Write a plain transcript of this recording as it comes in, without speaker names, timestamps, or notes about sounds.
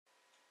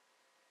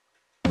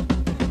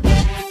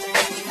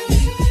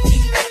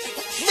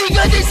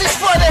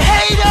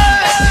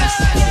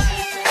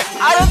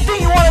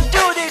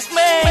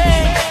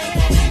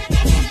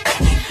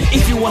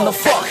wanna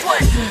fuck,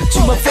 to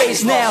my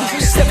face now.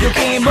 Step your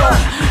game up.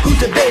 Who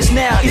the best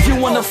now? If you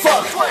wanna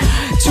fuck,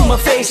 to my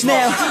face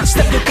now.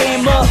 Step your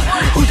game up.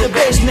 Who the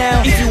best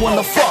now? If you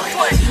wanna fuck,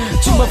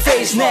 to my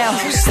face now.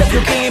 Step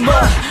your game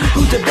up.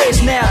 Who the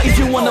best now? If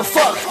you wanna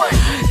fuck,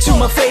 to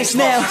my face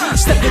now.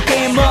 Step your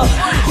game up.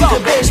 Who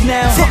the best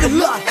now? Fucking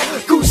lot,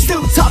 who's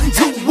still talking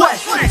to what?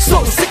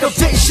 So sick of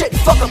this shit,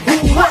 fucking who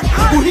what?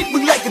 Who hit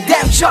me like a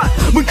damn shot?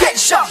 When get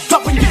shot,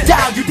 dropping you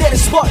down, you dead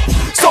as fuck.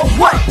 So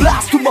what?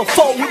 Blast to my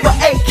phone with my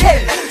AK.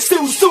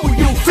 Still sue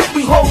you, flip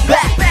me hold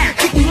back.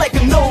 Kick me like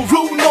a no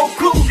rule, no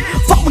clue.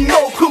 Fuck me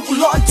no clue,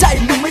 ร้อนใจ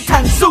มึงไม่ทั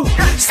นสู้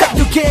Step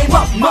your game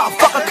up,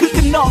 motherfucker คือ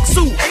กันนอก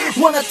สู้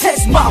Wanna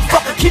test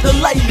motherfucker คิดอะ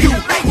ไรอยู่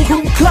กูค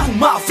ลุ้มคลั่ง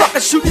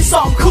motherfucker ชุดที่ส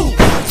องคู่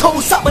โทร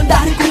ศัพท์บันดา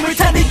ลให้กูไม่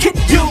ทันได้คิด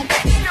อยู่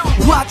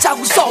ว่าเจ้า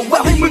กูส่งแว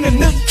วให้มึง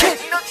นึกคิด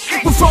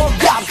กูโฟล์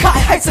หยาบคาย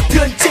ให้สะเทื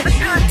อนจิต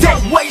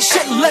Don't wait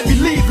shit, let me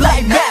leave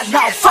like mad,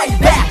 now fight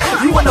back.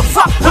 You wanna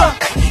fuck, huh?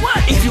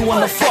 If you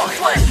wanna fuck,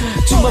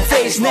 to my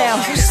face now.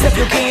 Step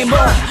your game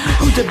up.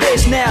 Who the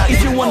best now? If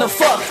you wanna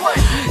fuck,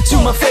 to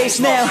my face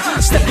now.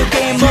 Step your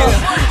game up.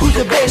 Who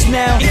the best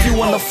now? If you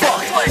wanna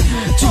fuck,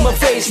 to my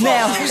face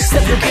now.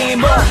 Step your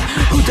game up.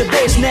 Who the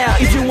best now?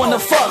 If you wanna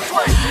fuck,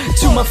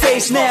 to my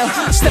face now.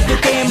 Step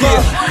your game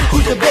up. Who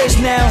the best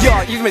now? Yo,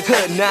 even my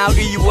turn now.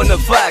 If you wanna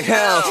fuck,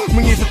 huh? มึ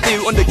งยังสติล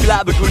on the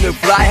club เป็นกูหนึ่ง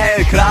fly ให้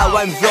ครา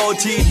วันโซ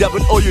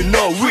T.O.G you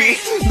know we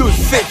do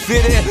sick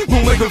city มึ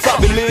งไม่เคยฟัง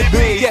believe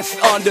me yes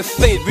on the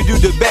stage we do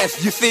the best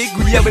you see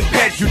กูยังเป็นเพ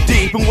ชรอยู่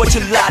ดีมึงว่าฉ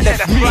ลาด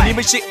that's me นี่ไ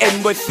ม่ใช่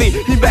NYC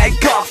นี่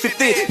Bangkok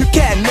City you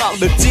can't knock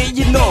the G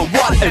you know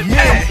what I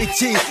mean อีก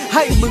ทีใ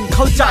ห้มึงเ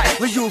ข้าใจ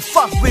ว่า you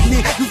fuck with me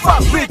you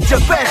fuck with the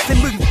best ให้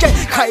มึงเก่ง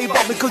ใครบ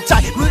อกไม่เข้าใจ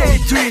มึงเล่น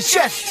three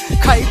chess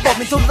ใครบอกไ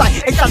ม่เท่าไหร่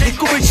ไอ้สัตว์ที่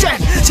กูไม่เช่น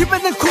ชีวิต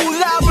นั้นคูล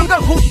แล้วมึงก็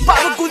หุบปาก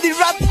ว่ากูได้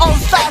รับ all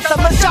star ธร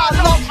รมชาติ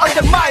ล็อก on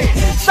the mic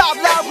ทราบ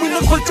แล้วมึง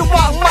นั้นควรจะว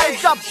างไมค์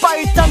กลับไป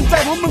จำใจ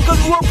เพราะมึงก็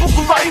รู้ว่าพวก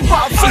กูไร้คว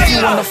ามฝัน If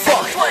you wanna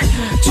fuck,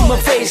 to my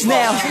face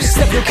now.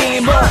 Step your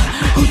game up.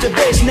 Who the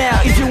best now?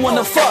 If you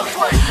wanna fuck,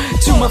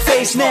 to my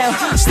face now.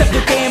 Step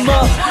your game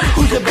up.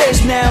 Who the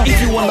best now? If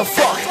you wanna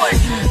fuck,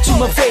 to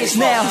my face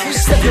now.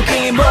 Step your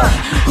game up.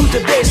 Who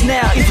the best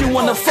now? If you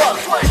wanna fuck,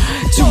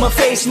 to my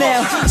face now.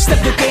 Step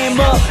your game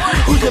up.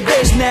 Who the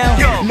best now?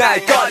 นาย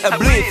ก่อนอั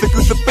บลีดแต่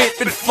กูสปีดเ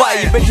ป็นไฟ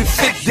เป็นจุด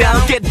sit down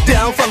get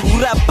down ฟังกู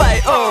แรปไป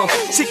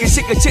ชิคกี้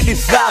ชิคกี้ชิคกี้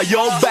สาว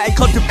yo back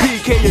on to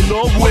PK you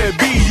know where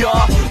be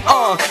y'all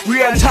we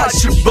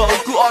untouchable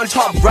กู on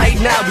top right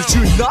now but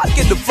you not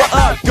get the fuck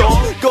up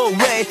go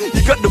away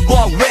you got the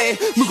wrong way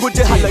มึงควรจ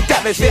ะหันหลังกลั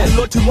บไป say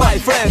hello to my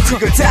friend ที่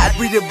กระจาย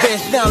we the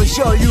best now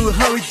show you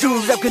how we do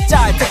แรปกระจ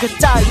ายแต่กระ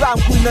จายราม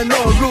กูนะ no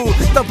rule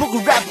ตอนพวกกู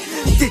แรป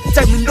จิตใจ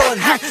มึงโดน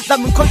แฮกแต่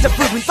มึงคนจะ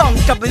ฝึกมึงต้อง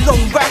กลับไปลง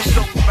แรป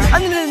อัน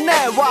นี้แน่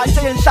ว่าใจ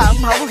ยันสาม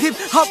หาว่าฮิป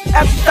ฮอปแอ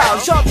ปสาว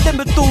ชอบเต้น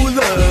ประตูเห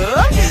รอ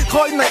ค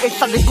อยหน่อยไอ้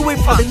สัตว์ให้กูไป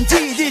ฝัน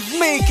ที่ this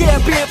me แค่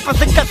เพียงปั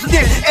สกัดเสี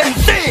ยง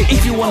MC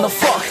If you wanna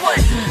fuck,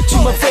 to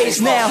my face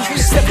now.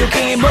 Step your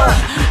game up.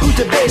 Who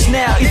the best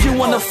now? If you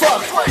wanna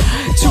fuck,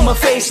 to my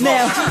face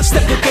now.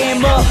 Step your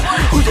game up.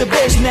 Who the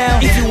best now?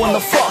 If you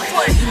wanna fuck,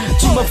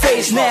 to my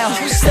face now.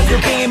 Step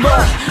your game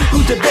up. Who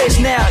the best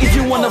now? If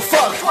you wanna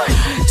fuck,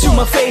 to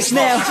my face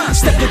now.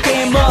 Step your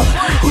game up.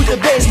 Who the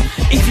best?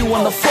 If you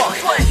wanna fuck,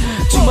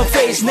 to my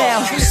face now.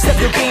 Step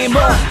your game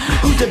up.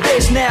 Who the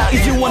best now?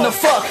 If you wanna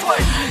fuck,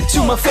 to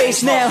my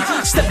face now.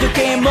 Step your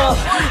game up.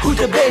 Who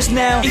the best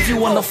now? If you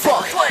wanna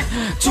fuck,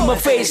 to my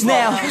face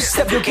now.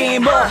 Step your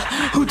game up.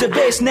 Who the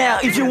best now?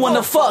 If you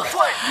wanna fuck,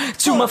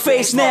 to my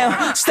face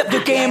now. Step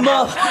your game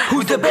up.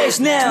 Who the best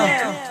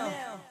now?